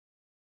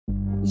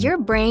Your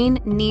brain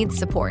needs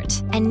support,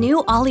 and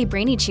new Ollie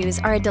Brainy Chews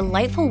are a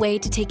delightful way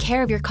to take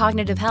care of your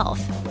cognitive health.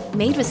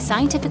 Made with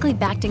scientifically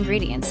backed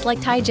ingredients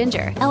like Thai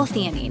ginger,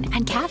 L-theanine,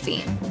 and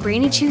caffeine,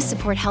 Brainy Chews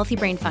support healthy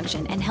brain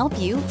function and help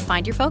you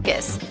find your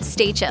focus,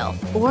 stay chill,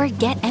 or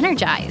get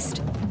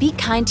energized. Be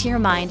kind to your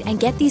mind and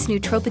get these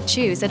nootropic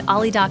chews at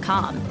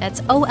ollie.com.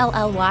 That's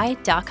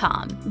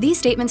OLLY.com. These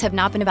statements have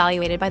not been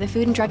evaluated by the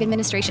Food and Drug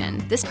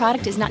Administration. This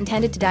product is not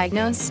intended to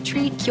diagnose,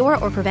 treat, cure,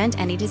 or prevent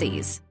any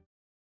disease.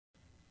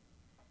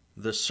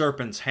 The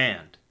Serpent's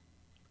Hand.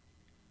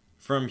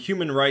 From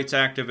human rights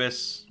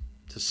activists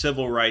to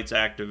civil rights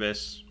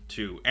activists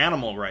to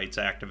animal rights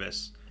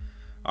activists,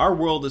 our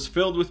world is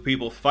filled with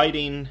people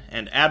fighting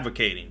and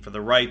advocating for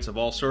the rights of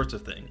all sorts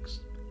of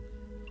things.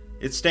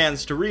 It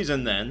stands to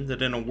reason, then,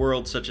 that in a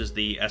world such as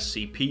the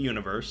SCP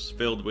universe,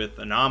 filled with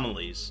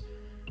anomalies,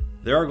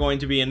 there are going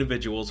to be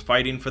individuals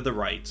fighting for the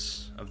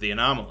rights of the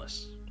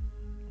anomalous.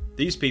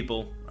 These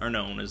people are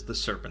known as the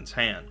Serpent's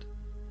Hand.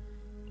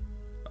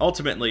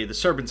 Ultimately, the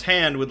Serpent's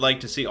Hand would like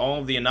to see all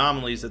of the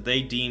anomalies that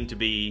they deem to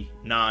be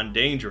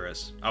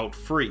non-dangerous out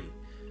free,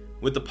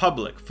 with the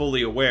public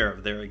fully aware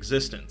of their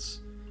existence.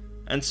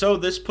 And so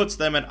this puts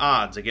them at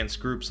odds against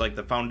groups like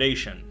the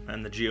Foundation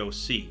and the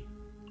GOC.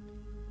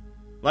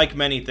 Like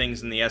many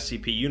things in the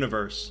SCP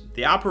universe,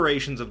 the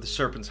operations of the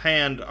Serpent's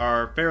Hand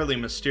are fairly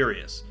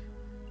mysterious,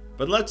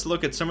 but let's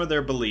look at some of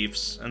their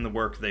beliefs and the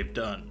work they've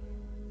done.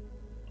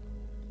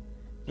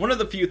 One of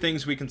the few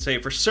things we can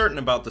say for certain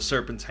about the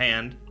Serpent's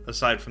Hand,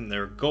 aside from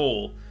their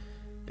goal,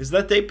 is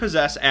that they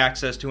possess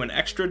access to an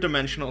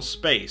extra-dimensional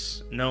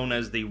space known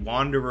as the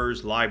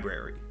Wanderer's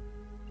Library.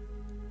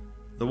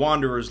 The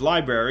Wanderer's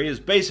Library is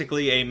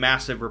basically a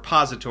massive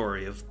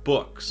repository of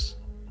books,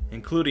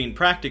 including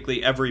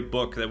practically every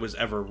book that was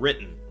ever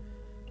written,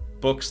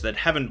 books that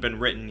haven't been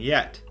written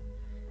yet,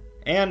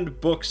 and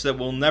books that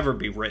will never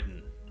be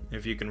written,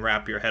 if you can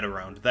wrap your head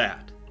around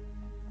that.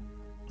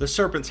 The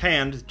Serpent's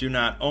Hand do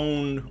not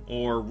own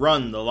or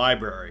run the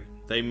library,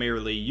 they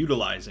merely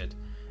utilize it,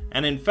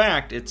 and in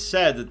fact it's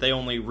said that they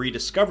only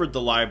rediscovered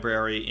the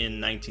library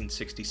in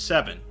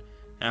 1967,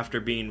 after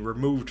being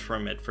removed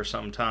from it for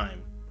some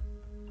time.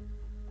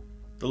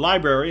 The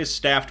library is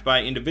staffed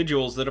by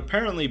individuals that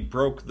apparently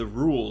broke the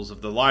rules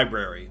of the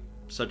library,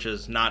 such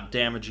as not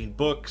damaging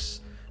books,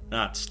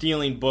 not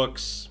stealing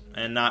books,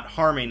 and not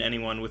harming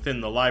anyone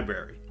within the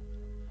library.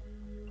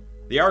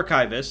 The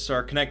archivists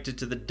are connected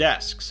to the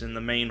desks in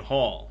the main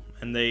hall,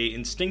 and they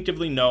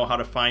instinctively know how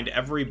to find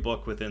every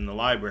book within the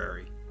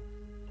library.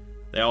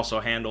 They also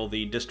handle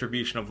the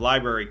distribution of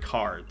library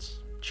cards,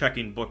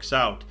 checking books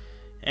out,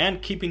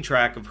 and keeping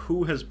track of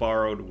who has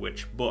borrowed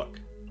which book.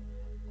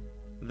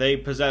 They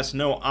possess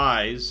no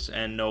eyes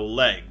and no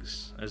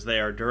legs, as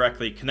they are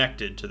directly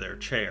connected to their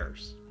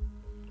chairs.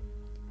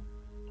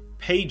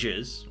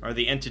 Pages are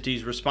the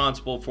entities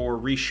responsible for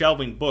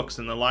reshelving books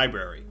in the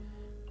library,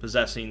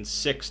 possessing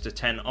 6 to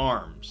 10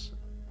 arms,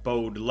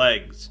 bowed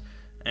legs,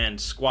 and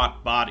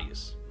squat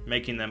bodies,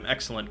 making them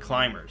excellent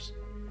climbers.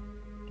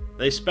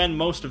 They spend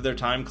most of their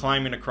time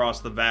climbing across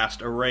the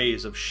vast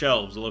arrays of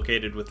shelves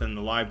located within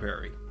the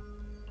library.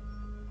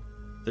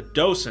 The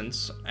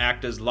docents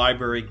act as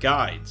library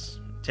guides,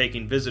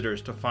 taking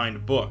visitors to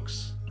find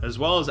books, as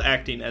well as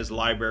acting as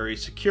library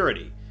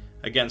security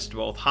against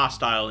both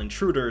hostile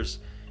intruders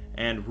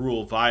and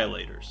rule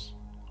violators.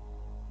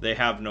 They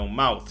have no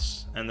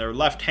mouths, and their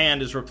left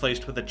hand is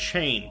replaced with a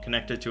chain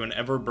connected to an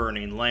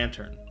ever-burning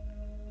lantern.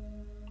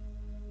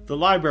 The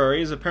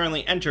library is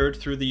apparently entered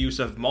through the use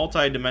of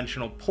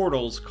multi-dimensional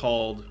portals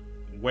called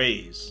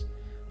ways,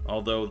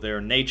 although their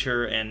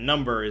nature and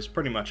number is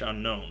pretty much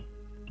unknown.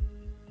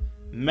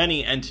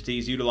 Many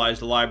entities utilize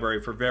the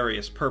library for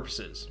various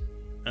purposes,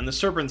 and the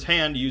Serpent's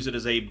Hand use it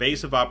as a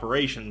base of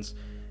operations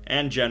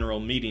and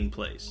general meeting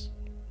place.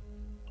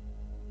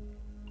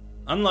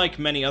 Unlike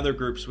many other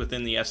groups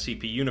within the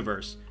SCP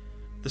universe,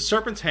 the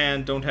Serpent's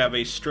Hand don't have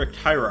a strict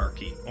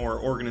hierarchy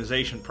or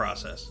organization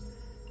process.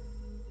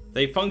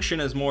 They function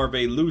as more of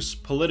a loose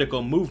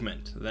political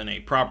movement than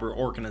a proper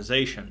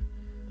organization,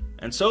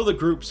 and so the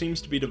group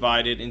seems to be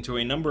divided into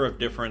a number of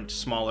different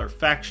smaller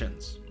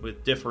factions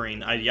with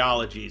differing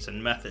ideologies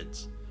and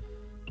methods.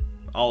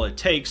 All it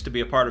takes to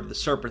be a part of the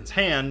Serpent's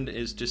Hand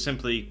is to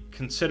simply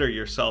consider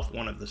yourself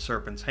one of the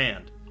Serpent's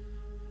Hand.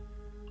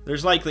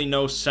 There's likely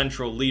no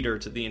central leader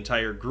to the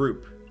entire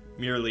group,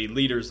 merely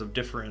leaders of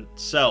different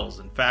cells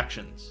and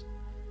factions.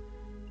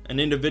 An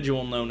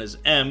individual known as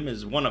M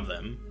is one of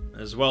them,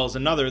 as well as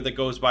another that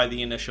goes by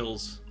the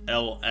initials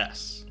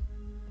LS.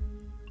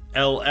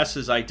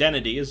 LS's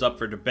identity is up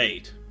for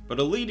debate, but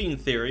a leading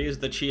theory is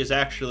that she is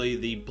actually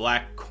the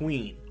Black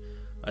Queen,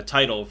 a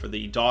title for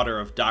the daughter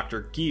of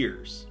Dr.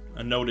 Gears,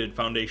 a noted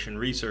Foundation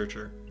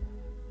researcher.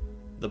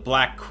 The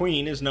Black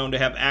Queen is known to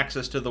have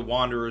access to the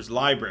Wanderer's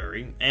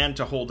Library, and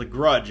to hold a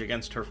grudge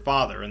against her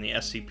father and the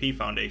SCP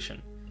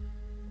Foundation.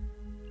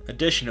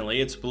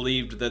 Additionally, it's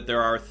believed that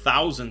there are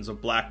thousands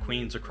of Black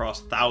Queens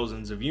across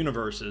thousands of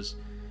universes,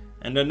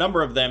 and a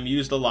number of them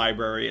use the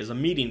library as a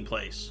meeting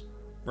place,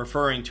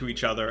 referring to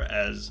each other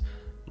as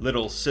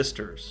Little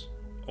Sisters,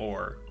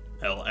 or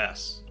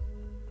LS.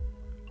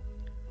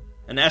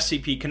 An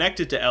SCP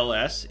connected to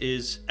LS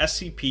is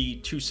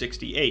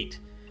SCP-268,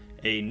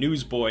 a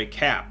newsboy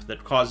cap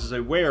that causes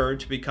a wearer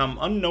to become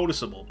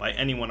unnoticeable by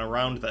anyone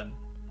around them.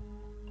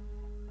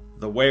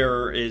 The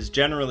wearer is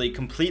generally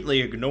completely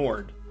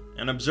ignored,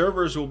 and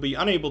observers will be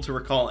unable to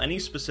recall any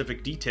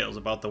specific details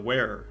about the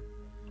wearer.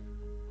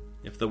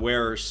 If the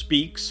wearer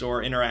speaks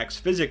or interacts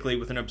physically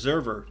with an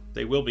observer,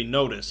 they will be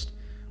noticed,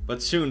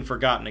 but soon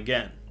forgotten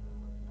again.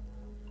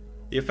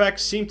 The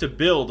effects seem to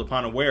build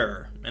upon a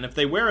wearer, and if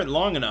they wear it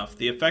long enough,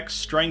 the effects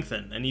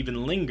strengthen and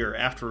even linger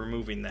after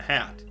removing the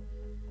hat.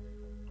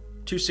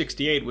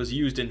 268 was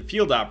used in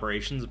field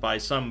operations by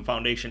some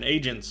Foundation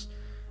agents,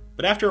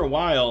 but after a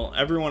while,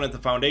 everyone at the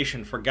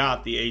Foundation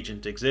forgot the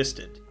agent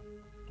existed.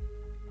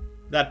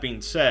 That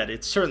being said,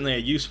 it's certainly a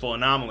useful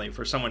anomaly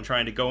for someone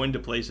trying to go into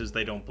places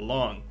they don't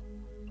belong.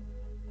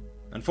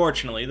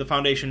 Unfortunately, the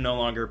Foundation no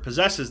longer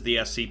possesses the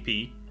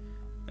SCP,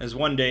 as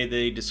one day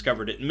they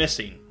discovered it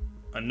missing,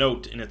 a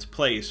note in its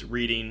place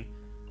reading,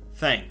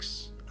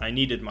 "Thanks, I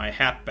needed my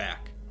hat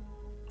back.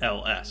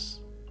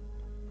 LS."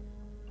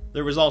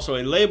 There was also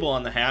a label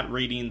on the hat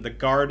reading, "The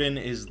garden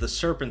is the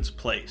Serpent's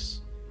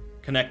place,"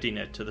 connecting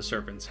it to the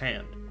Serpent's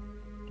hand.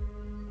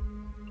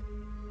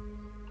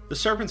 The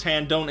Serpent's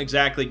Hand don't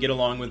exactly get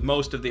along with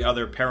most of the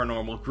other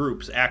paranormal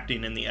groups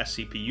acting in the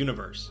SCP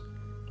universe.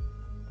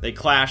 They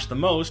clash the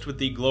most with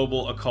the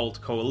Global Occult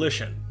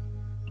Coalition,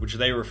 which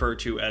they refer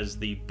to as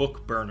the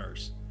Book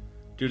Burners,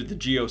 due to the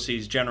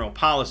GOC's general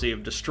policy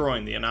of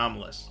destroying the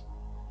anomalous.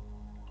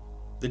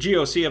 The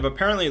GOC have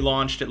apparently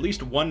launched at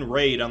least one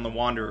raid on the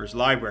Wanderer's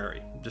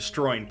library,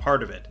 destroying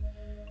part of it,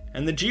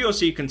 and the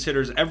GOC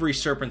considers every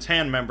Serpent's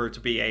Hand member to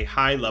be a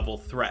high-level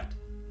threat.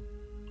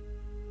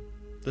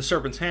 The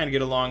Serpent's Hand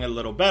get along a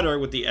little better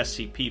with the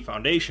SCP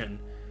Foundation,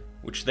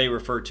 which they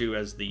refer to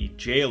as the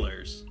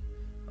Jailers,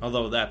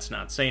 although that's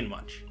not saying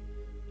much.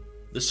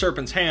 The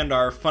Serpent's Hand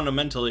are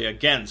fundamentally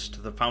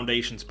against the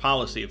Foundation's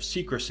policy of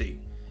secrecy,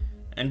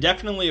 and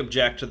definitely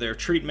object to their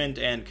treatment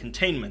and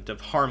containment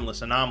of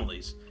harmless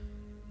anomalies,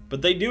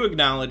 but they do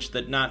acknowledge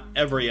that not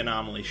every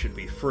anomaly should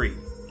be free.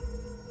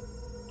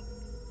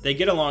 They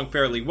get along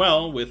fairly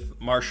well with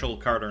Marshall,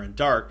 Carter, and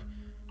Dark,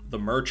 the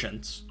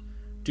Merchants,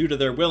 due to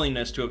their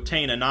willingness to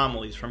obtain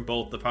anomalies from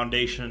both the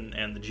Foundation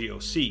and the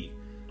GOC,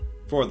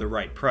 for the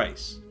right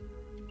price.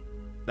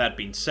 That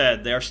being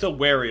said, they are still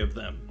wary of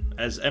them,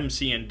 as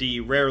MC&D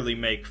rarely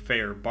make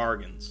fair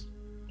bargains.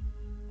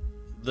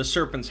 The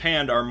Serpent's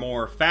Hand are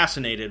more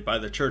fascinated by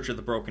the Church of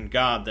the Broken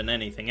God than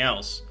anything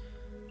else,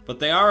 but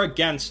they are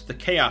against the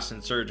Chaos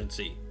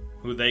Insurgency,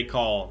 who they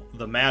call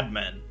the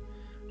Madmen,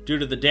 due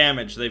to the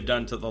damage they've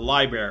done to the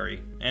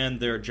library and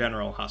their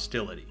general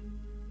hostility.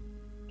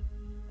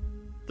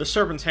 The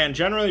Serpent's Hand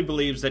generally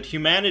believes that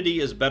humanity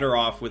is better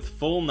off with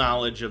full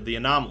knowledge of the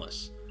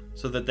anomalous,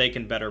 so that they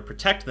can better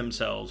protect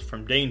themselves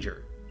from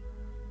danger.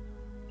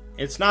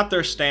 It's not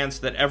their stance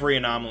that every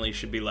anomaly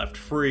should be left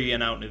free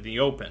and out in the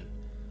open,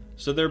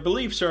 so their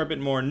beliefs are a bit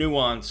more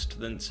nuanced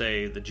than,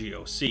 say, the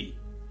GOC.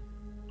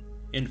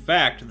 In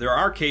fact, there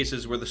are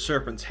cases where the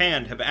Serpent's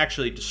Hand have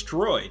actually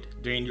destroyed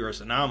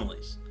dangerous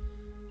anomalies.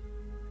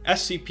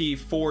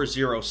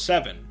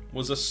 SCP-407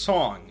 was a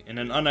song in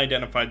an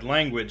unidentified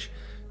language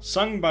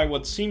sung by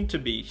what seemed to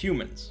be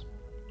humans.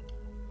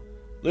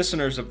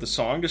 Listeners of the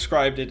song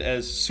described it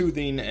as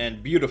soothing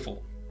and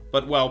beautiful,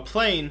 but while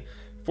playing,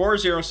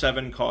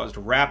 407 caused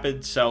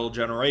rapid cell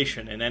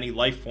generation in any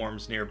life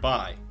forms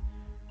nearby.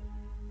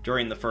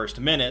 During the first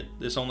minute,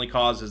 this only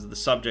causes the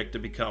subject to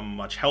become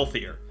much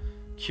healthier,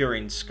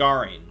 curing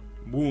scarring,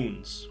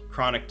 wounds,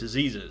 chronic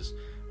diseases,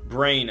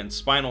 brain and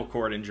spinal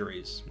cord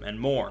injuries, and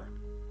more.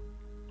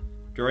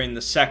 During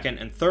the second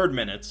and third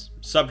minutes,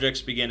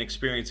 subjects begin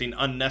experiencing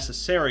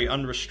unnecessary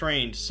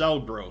unrestrained cell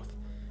growth,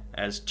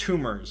 as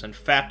tumors and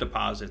fat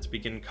deposits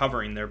begin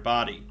covering their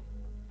body.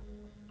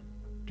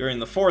 During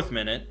the fourth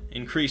minute,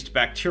 increased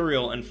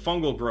bacterial and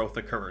fungal growth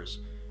occurs,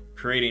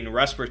 creating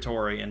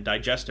respiratory and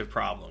digestive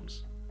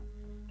problems.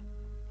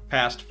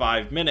 Past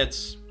 5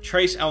 minutes,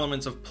 trace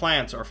elements of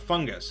plants or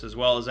fungus, as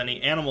well as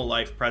any animal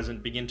life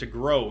present, begin to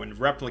grow and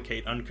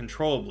replicate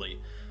uncontrollably,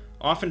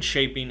 often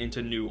shaping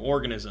into new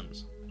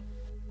organisms.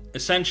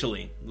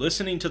 Essentially,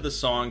 listening to the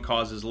song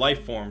causes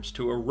life forms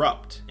to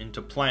erupt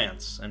into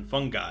plants and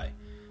fungi,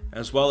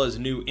 as well as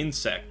new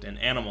insect and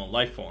animal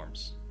life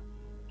forms.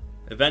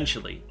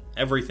 Eventually,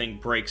 everything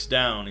breaks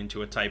down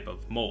into a type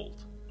of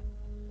mold.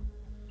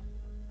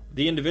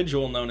 The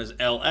individual known as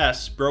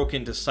LS broke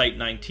into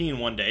Site-19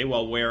 one day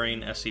while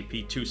wearing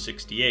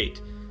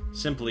SCP-268,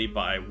 simply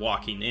by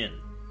walking in.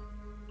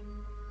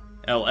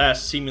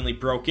 LS seemingly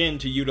broke in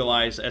to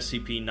utilize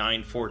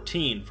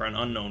SCP-914 for an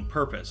unknown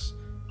purpose,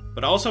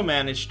 but also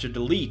managed to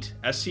delete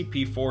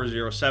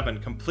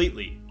SCP-407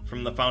 completely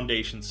from the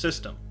Foundation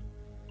system.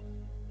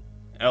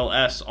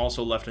 LS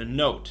also left a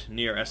note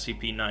near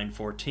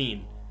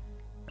SCP-914,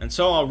 and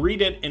so I'll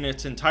read it in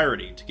its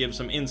entirety to give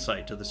some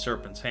insight to the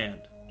Serpent's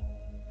Hand.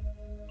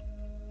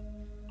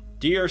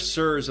 Dear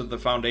Sirs of the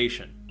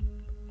Foundation,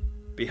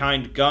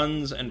 behind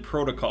guns and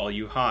protocol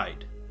you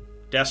hide.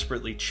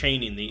 desperately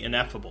chaining the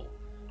ineffable,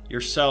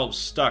 yourselves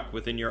stuck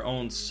within your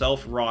own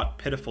self-wrought,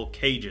 pitiful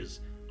cages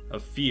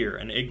of fear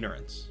and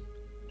ignorance.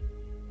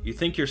 You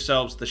think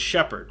yourselves the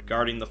shepherd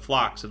guarding the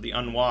flocks of the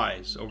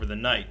unwise over the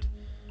night,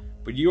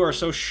 but you are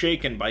so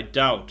shaken by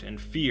doubt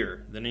and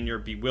fear that in your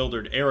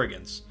bewildered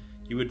arrogance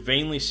you would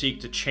vainly seek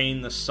to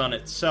chain the sun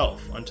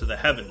itself unto the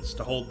heavens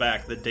to hold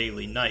back the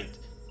daily night.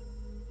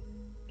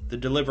 The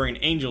delivering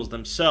angels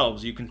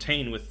themselves you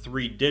contain with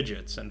 3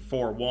 digits and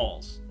 4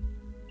 walls.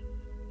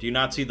 Do you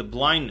not see the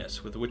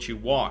blindness with which you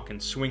walk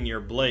and swing your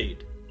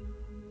blade?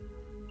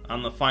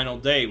 On the final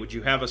day would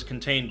you have us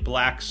contain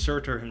Black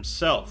Surtur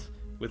himself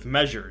with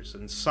measures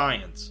and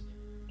science,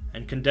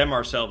 and condemn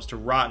ourselves to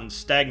rotten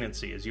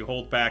stagnancy as you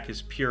hold back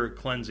his pure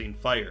cleansing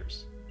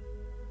fires?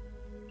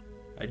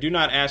 I do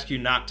not ask you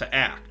not to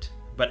act,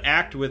 but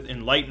act with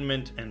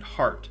enlightenment and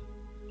heart.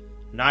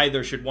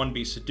 Neither should one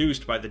be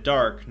seduced by the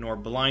dark nor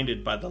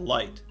blinded by the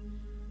light,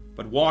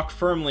 but walk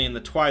firmly in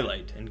the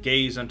twilight and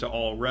gaze unto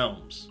all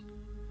realms.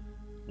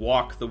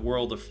 Walk the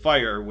world of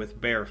fire with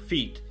bare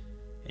feet,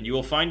 and you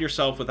will find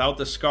yourself without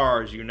the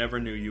scars you never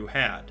knew you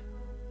had.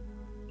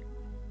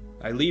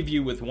 I leave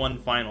you with one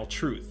final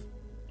truth.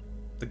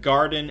 The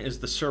garden is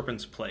the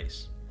serpent's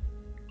place.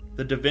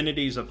 The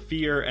divinities of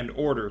fear and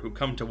order who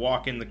come to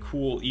walk in the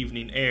cool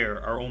evening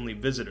air are only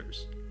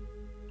visitors.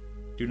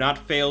 Do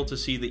not fail to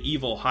see the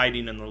evil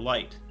hiding in the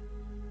light,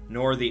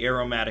 nor the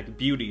aromatic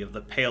beauty of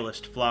the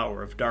palest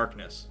flower of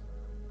darkness.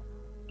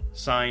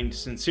 Signed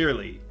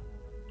sincerely,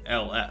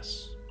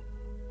 L.S.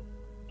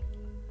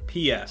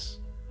 P.S.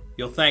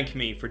 You'll thank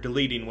me for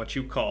deleting what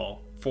you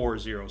call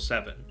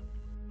 407.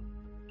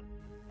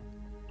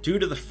 Due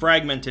to the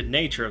fragmented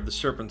nature of the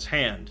Serpent's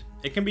Hand,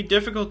 it can be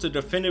difficult to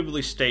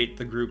definitively state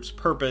the group's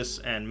purpose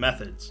and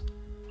methods.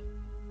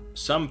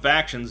 Some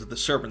factions of the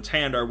Serpent's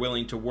Hand are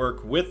willing to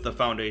work with the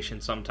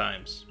Foundation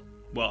sometimes,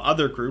 while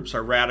other groups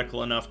are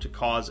radical enough to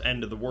cause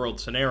end-of-the-world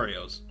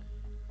scenarios.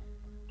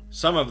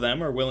 Some of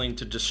them are willing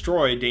to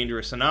destroy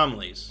dangerous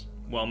anomalies,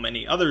 while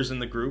many others in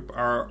the group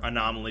are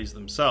anomalies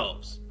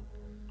themselves.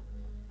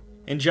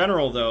 In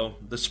general, though,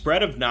 the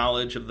spread of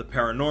knowledge of the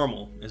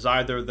paranormal is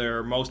either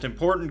their most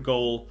important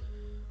goal,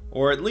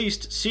 or at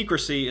least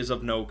secrecy is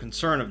of no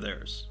concern of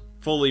theirs,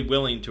 fully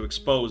willing to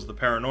expose the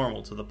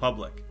paranormal to the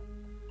public.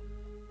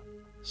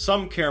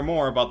 Some care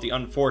more about the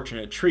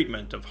unfortunate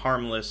treatment of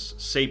harmless,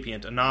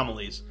 sapient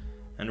anomalies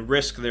and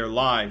risk their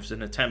lives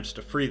in attempts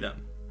to free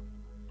them.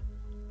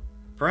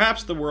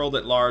 Perhaps the world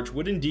at large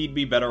would indeed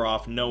be better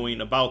off knowing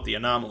about the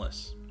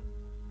anomalous.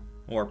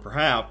 Or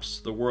perhaps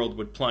the world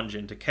would plunge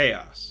into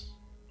chaos.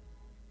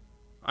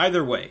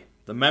 Either way,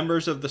 the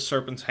members of the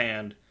Serpent's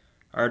Hand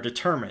are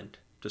determined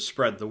to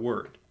spread the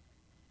word.